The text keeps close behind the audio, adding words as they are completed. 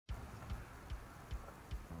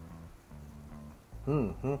Hmm,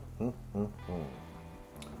 hmm, hmm, hmm, hmm.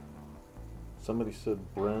 Somebody said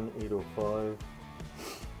Bren 805.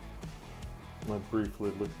 I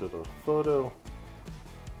briefly looked at a photo.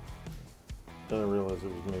 Then I realized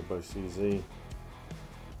it was made by CZ.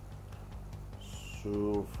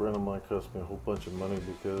 So a friend of mine cost me a whole bunch of money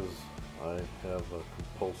because I have a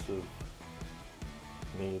compulsive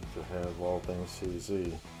need to have all things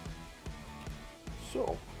CZ.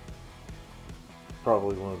 So,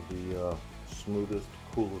 probably one of the smoothest,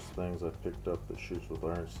 coolest things I picked up that shoots with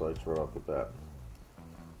iron sights right off the bat.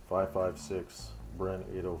 5.56 Bren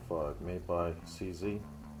 805, made by CZ.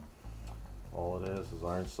 All it is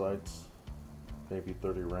iron sights, maybe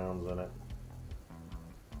 30 rounds in it.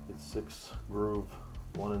 It's 6 groove,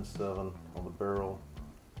 1 and 7 on the barrel.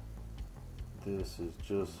 This is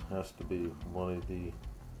just has to be one of the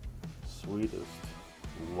sweetest,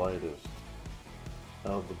 lightest,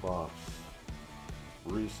 out of the box.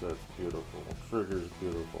 Reset's beautiful, trigger's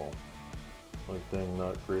beautiful. Only thing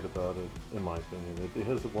not great about it, in my opinion, it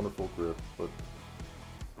has a wonderful grip, but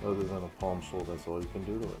other than a palm sole, that's all you can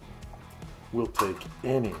do to it. We'll take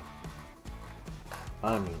any,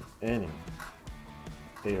 I mean any,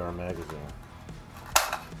 AR magazine.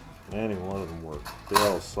 Any one of them work. They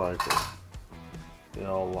all cycle. They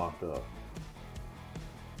all lock up.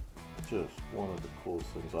 Just one of the coolest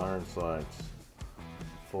things. Iron sights.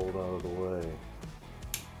 Fold out of the way.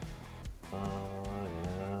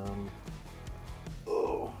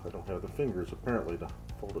 I don't have the fingers apparently to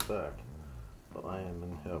fold it back. But I am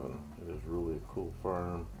in heaven. It is really a cool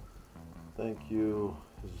firearm. Thank you.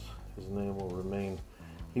 His name will remain,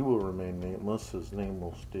 he will remain nameless. His name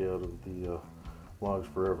will stay out of the logs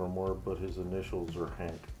forevermore, but his initials are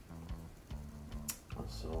Hank.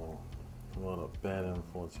 So, what a bad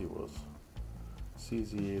influence he was.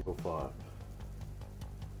 CZ805.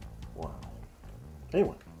 Wow.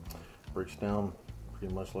 Anyway, breaks down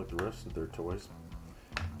pretty much like the rest of their toys.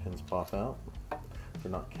 Pins pop out.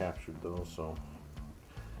 They're not captured though, so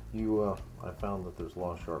I found that there's a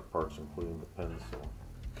lot of sharp parts, including the pins, so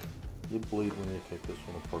you bleed when you take this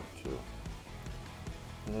one apart too.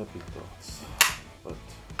 Happy thoughts. But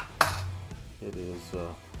it is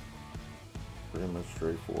pretty much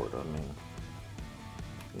straightforward. I mean,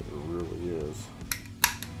 it really is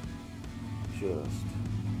just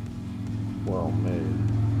well made.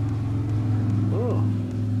 Oh,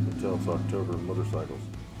 you can tell it's October in motorcycles.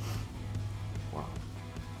 Wow,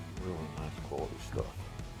 really nice quality stuff.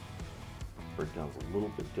 Breakdown's a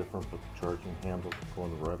little bit different, but the charging handle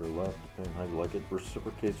going right or left, depending how you like it,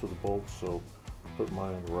 reciprocates with the bolts, so put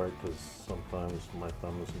mine in the right because sometimes my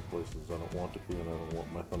thumb is in places I don't want to be, and I don't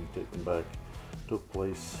want my thumb taken back to a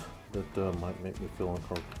place that might make me feel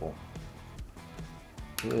uncomfortable.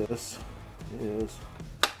 This is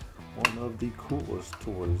one of the coolest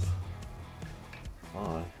toys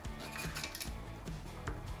I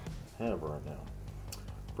have right now.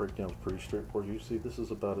 Breakdown's pretty straightforward. You see, this is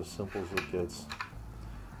about as simple as it gets.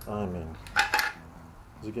 I mean,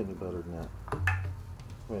 does it get any better than that?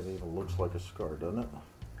 I mean, it even looks like a scar, doesn't it?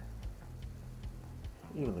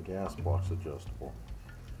 Even the gas block's adjustable.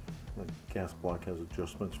 The gas block has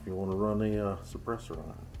adjustments if you want to run a suppressor on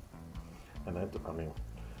it. And that, I mean,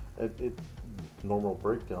 normal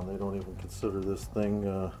breakdown, they don't even consider this thing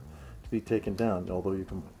to be taken down. Although you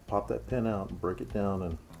can pop that pin out and break it down,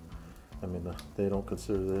 and I mean, they don't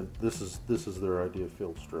consider that this is their idea of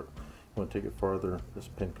field strip. You want to take it farther, this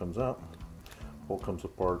pin comes out, bolt comes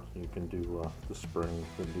apart, you can do the spring,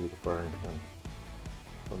 you can do the firing pin.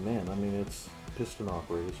 But man, I mean, it's piston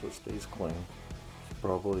operated, so it stays clean. It's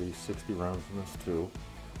probably 60 rounds in this too.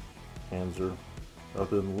 Hands are,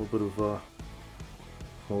 other than a little bit of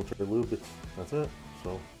military lube, that's it.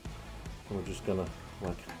 So we're just gonna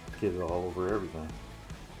like get it all over everything.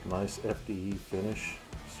 Nice FDE finish.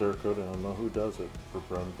 Cerakote, I don't know who does it for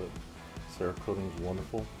Bren, but Cerakoting is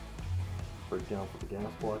wonderful. Breakdown for the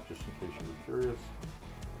gas block, just in case you were curious.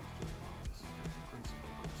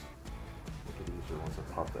 Make it easier once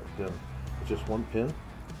I pop that pin. It's just one pin.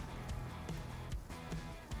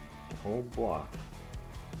 The whole block.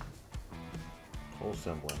 Whole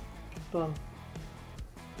assembly. Done.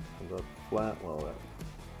 Comes up flat, well, that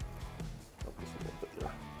help us a little bit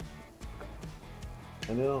there.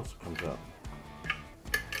 And it also comes out.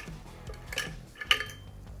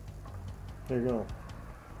 There you go.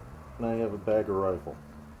 Now you have a bag of rifle.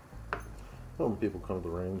 Some people come to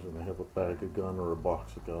the range and they have a bag of gun or a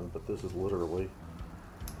box of gun, but this is literally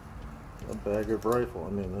a bag of rifle.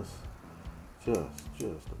 I mean, this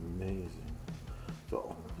just amazing.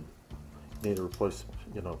 So you need to replace,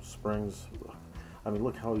 springs. I mean,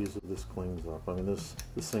 look how easy this cleans up. I mean, this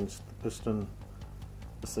thing's the piston.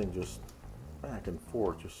 This thing just back and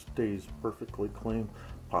forth, just stays perfectly clean.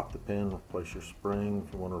 Pop the pin, replace your spring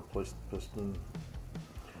if you want to replace the piston.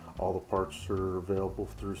 All the parts are available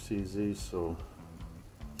through CZ, so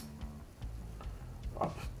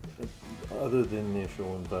other than the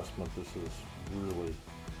initial investment, this is really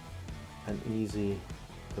an easy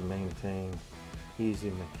to maintain,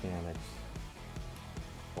 easy mechanics.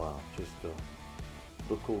 Wow, just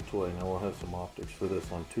a cool toy. Now we'll have some optics for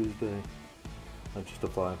this on Tuesday. Just a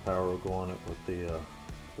 5-power will go on it with the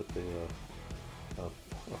a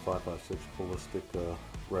 5.56 ballistic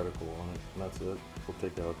reticle on it, and that's it. We'll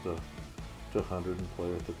take out to 100 and play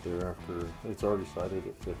with it there after it's already sighted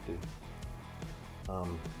at 50.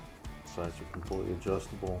 Sights are completely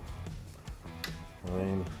adjustable. I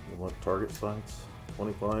mean, you want target sights,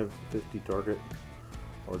 25, 50 target,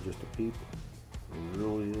 or just a peep. It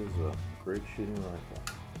really is a great shooting rifle.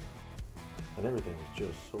 And everything is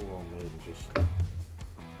just so well made, and just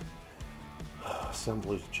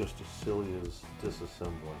assembly is just as silly as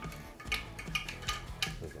disassembly.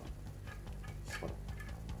 There's a slight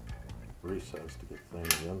recess to get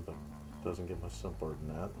things in, but it doesn't get much simpler than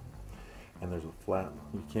that. And there's a flat.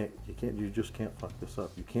 You just can't fuck this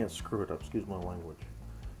up. You can't screw it up. Excuse my language.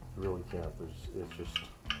 You really can't. It's just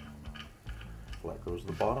flat goes to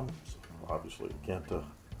the bottom. So obviously, you can't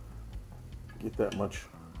get that much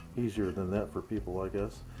easier than that for people, I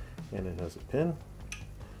guess. And it has a pin.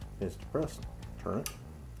 It's to press. Turn it.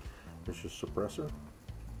 It's just suppressor.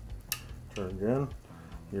 Turn it again.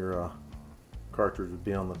 Your cartridge would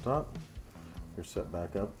be on the top. You're set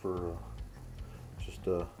back up for just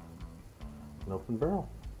an open barrel.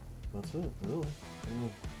 That's it, really.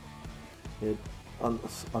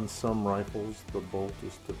 On some rifles, the bolt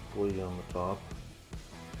is typically on the top,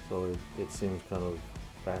 so it seems kind of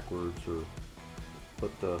backwards,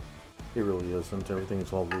 but it really isn't.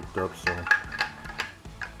 Everything's all looped up, so.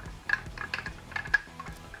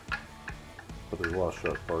 But there's a lot of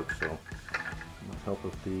sharp parts, so it'll help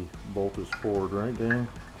if the bolt is forward, right, Dan?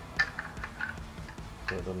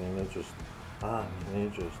 But I mean,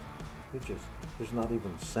 there's not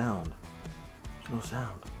even sound. There's no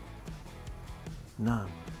sound. None.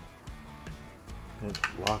 And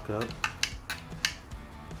lock up.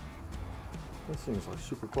 This thing's like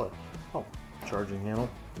super quiet. Oh, charging handle,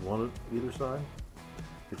 one at either side.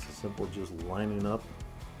 It's as simple as just lining up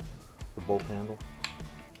the bolt handle.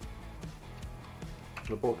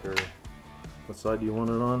 The bolt carrier. What side do you want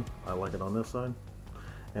it on? I like it on this side.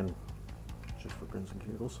 And just for grins and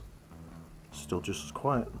giggles, still just as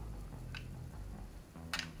quiet.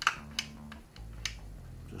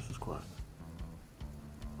 Just as quiet.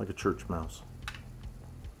 Like a church mouse.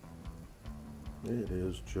 It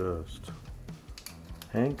is just.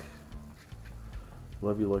 Hank,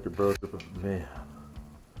 love you like a brother, but man,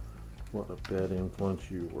 what a bad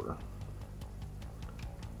influence you were.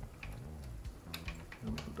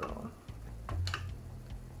 Come on, darling.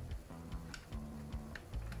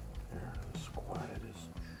 There, as quiet as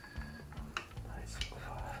nice and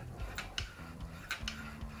quiet.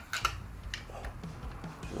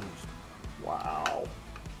 Just wow.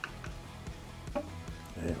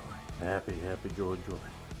 Anyway, happy, joy.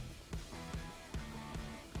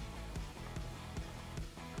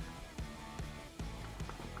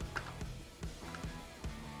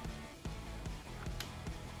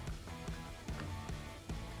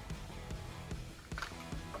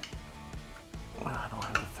 I don't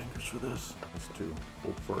have the fingers for this. It's too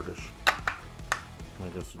old fartish. I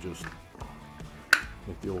guess to just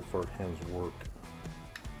make the old fart hands work.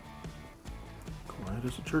 Quiet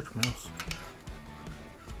as a church mouse.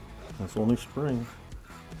 That's only spring.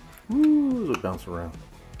 Woo, as it bounce around.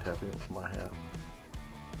 Tapping it with my hat.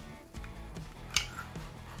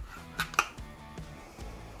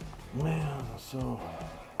 Man, so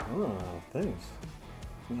I don't know, things.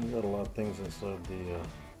 You got a lot of things inside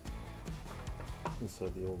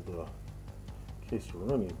the old case of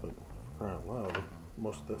Rooney, but for crying out loud,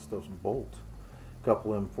 most of that stuff's bolt. A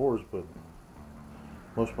couple M4s, but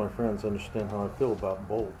most of my friends understand how I feel about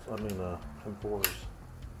bolts. I mean, M4s.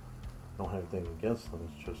 I don't have anything against them.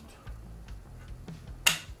 It's just,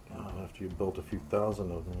 God, after you built a few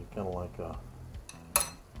thousand of them, you kind of like, you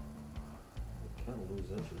kind of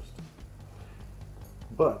lose interest.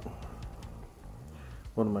 But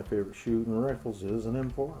one of my favorite shooting rifles is an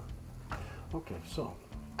M4. Okay, so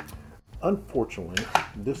unfortunately,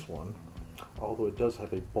 this one, although it does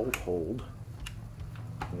have a bolt hold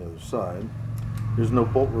on the other side, there's no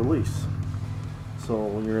bolt release. So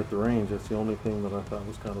when you're at the range, that's the only thing that I thought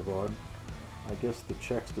was kind of odd. I guess the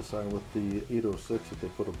Czechs decided with the 806 that they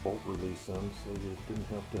put a bolt release in, so you didn't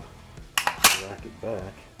have to rack it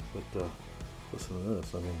back. But listen to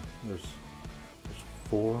this. I mean, there's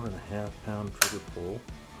 4.5 pound trigger pull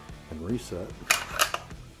and reset.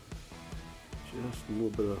 Just a little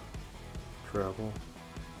bit of travel.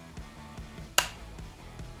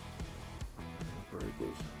 Brake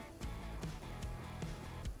is.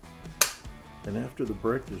 And after the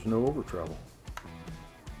brake, there's no over travel.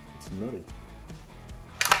 It's nutty.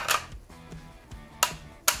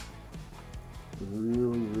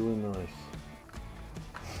 Really, really nice.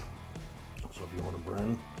 So if you want a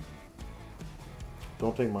Bren,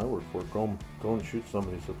 don't take my word for it. Go and shoot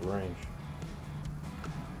somebody's at the range.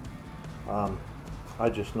 I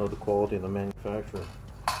just know the quality of the manufacturer.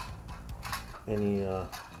 Any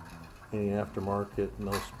aftermarket,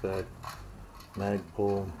 no spec, mag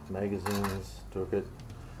pull, magazines, took it,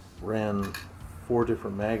 ran 4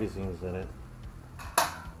 different magazines in it.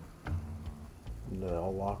 They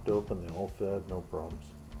all locked open, they all fed, no problems.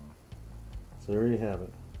 So there you have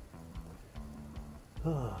it.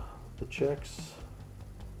 The Czechs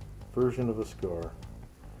version of a Scar,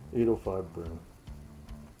 805 Bren.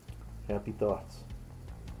 Happy thoughts.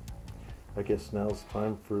 I guess now's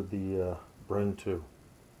time for the Bren 2.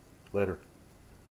 Later.